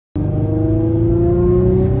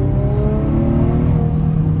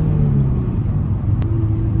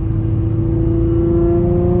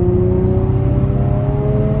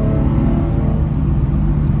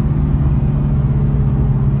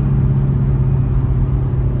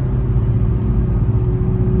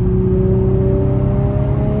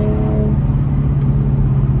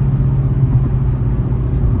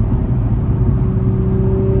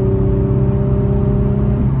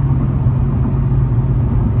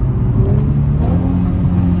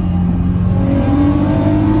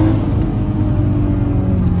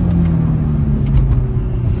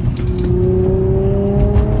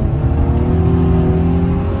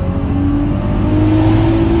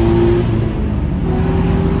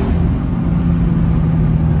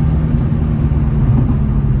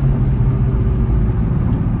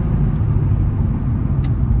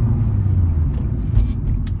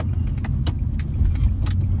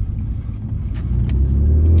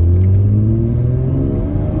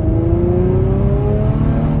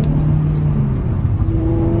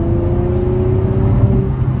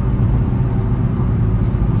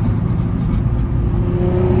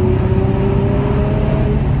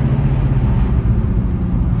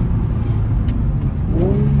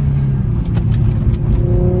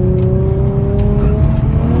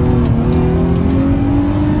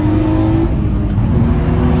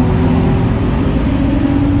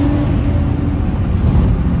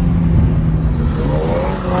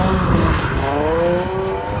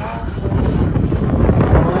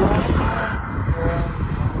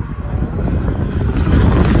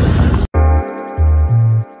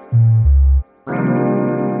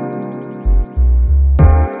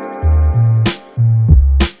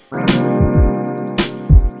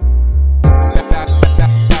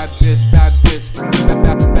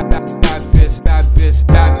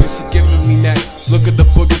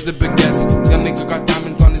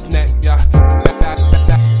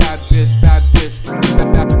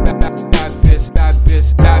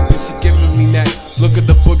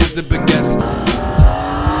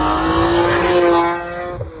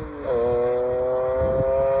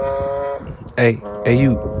Hey,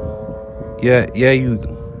 you. Yeah, you.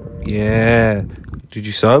 Yeah. Did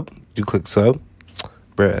you sub? Did you click sub?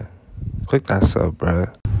 Bruh. Click that sub,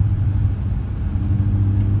 bruh.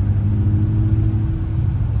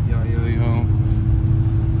 Yo.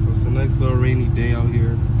 So it's a nice little rainy day out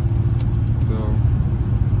here. So,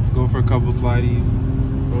 go for a couple slideys.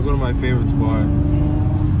 I'm gonna go to my favorite spot.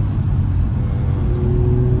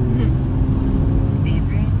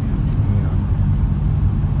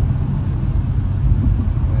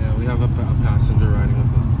 We have a passenger riding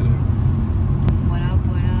with us today. What up?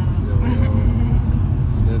 Yo.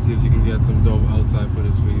 She's gonna see if she can get some dope outside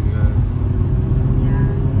footage for you guys. Yeah.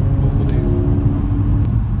 Hopefully.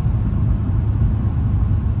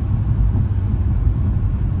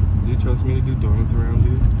 Do you trust me to do donuts around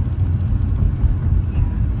you? Yeah.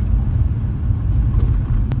 So,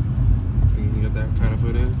 think you can get that kind of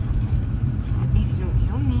footage? If you don't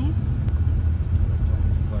kill me.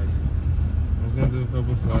 Slides. I'm just gonna do a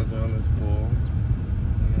couple slides around this pool.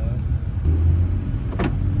 Yes.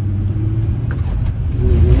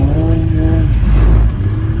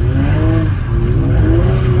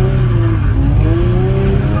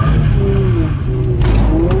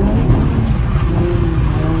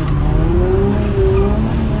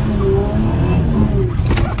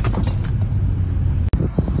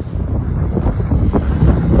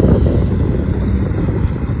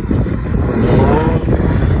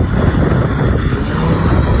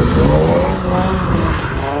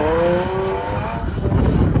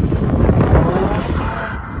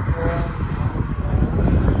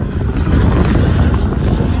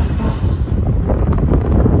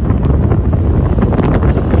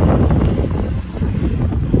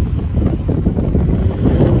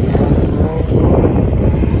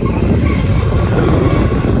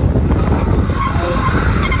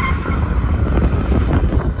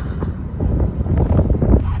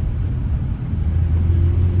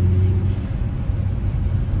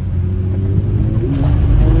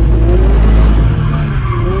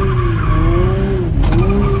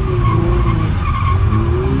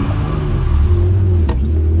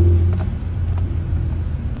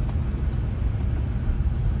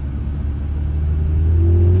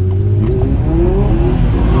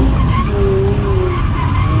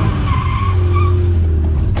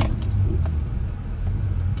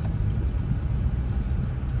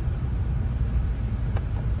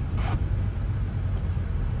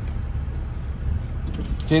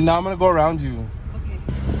 Okay, now I'm gonna go around you. Okay.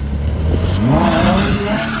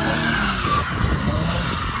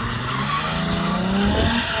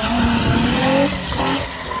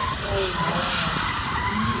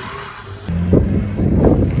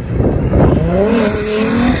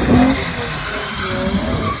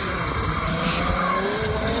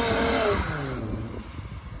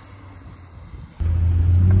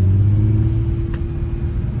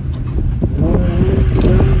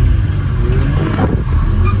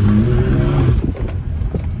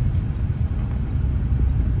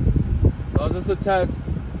 Oh, just a test.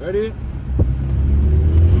 Ready?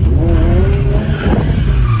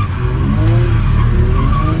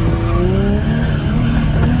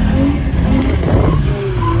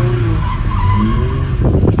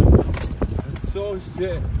 It's so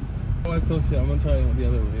shit. Oh, it's so shit. I'm gonna try it the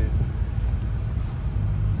other way.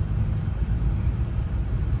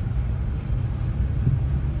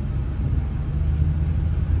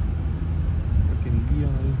 Fucking be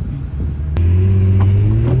honest.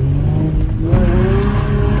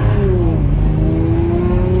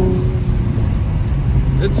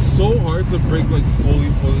 It's so hard to brake like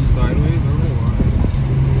fully sideways. I don't know why.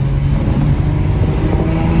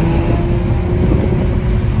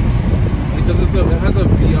 Because it has a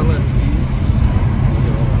VLST.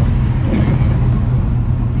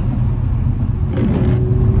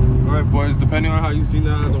 Alright boys, depending on how you see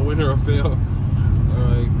that as a win or a fail.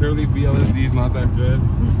 Alright, clearly VLSD is not that good.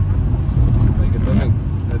 Like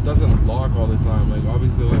it doesn't lock all the time. Like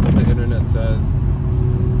obviously like what the internet says.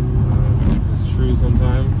 True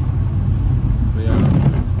sometimes. So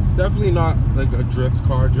yeah, it's definitely not like a drift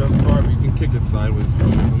car, but you can kick it sideways for sure.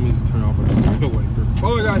 Let me just turn off our stupid wipers.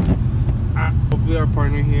 Oh my god! Hopefully our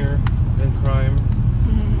partner here in crime,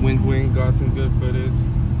 wink wink, got some good footage.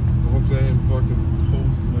 Hopefully I didn't fucking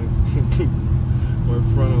toast my my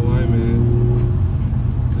front alignment.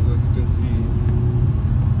 Because as you can see,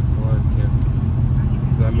 well I can't see.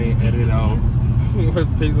 That may edit out. Whereas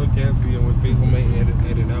Peso can't see and what Peso may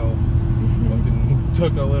edit out.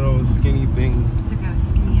 Took a little skinny thing. Took a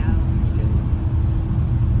skinny out.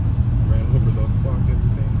 Ran over the fucking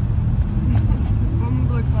thing.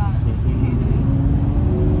 Look back.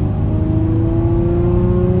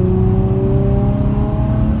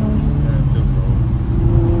 Yeah, it feels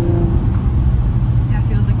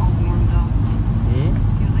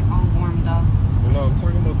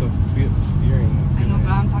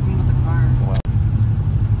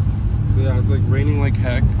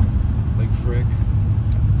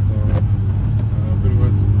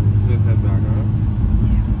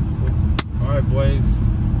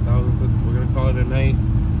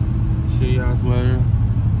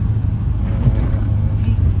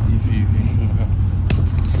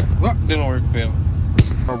park fail.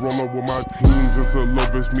 I roll up with my team, just a little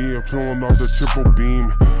bitch me, I'm chillin' off the triple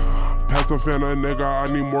beam. Pass a fan a nigga,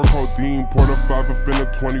 I need more codeine. Pour the 5 up in the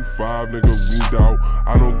 25, nigga leaned out.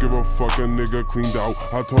 I don't give a fuck, a nigga cleaned out.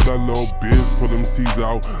 I told that little bitch, put them C's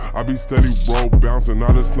out. I be steady roll bouncing,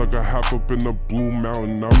 I just snuck a half up in the Blue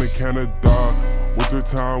Mountain. I'm in Canada, winter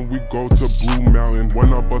time we go to Blue Mountain.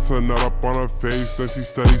 When I bust a nut up on her face, then she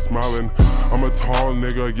steady smiling. I'm a tall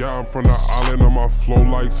nigga, yeah, I'm from the island. I'ma flow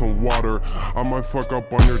like some water, I might fuck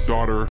up on your daughter.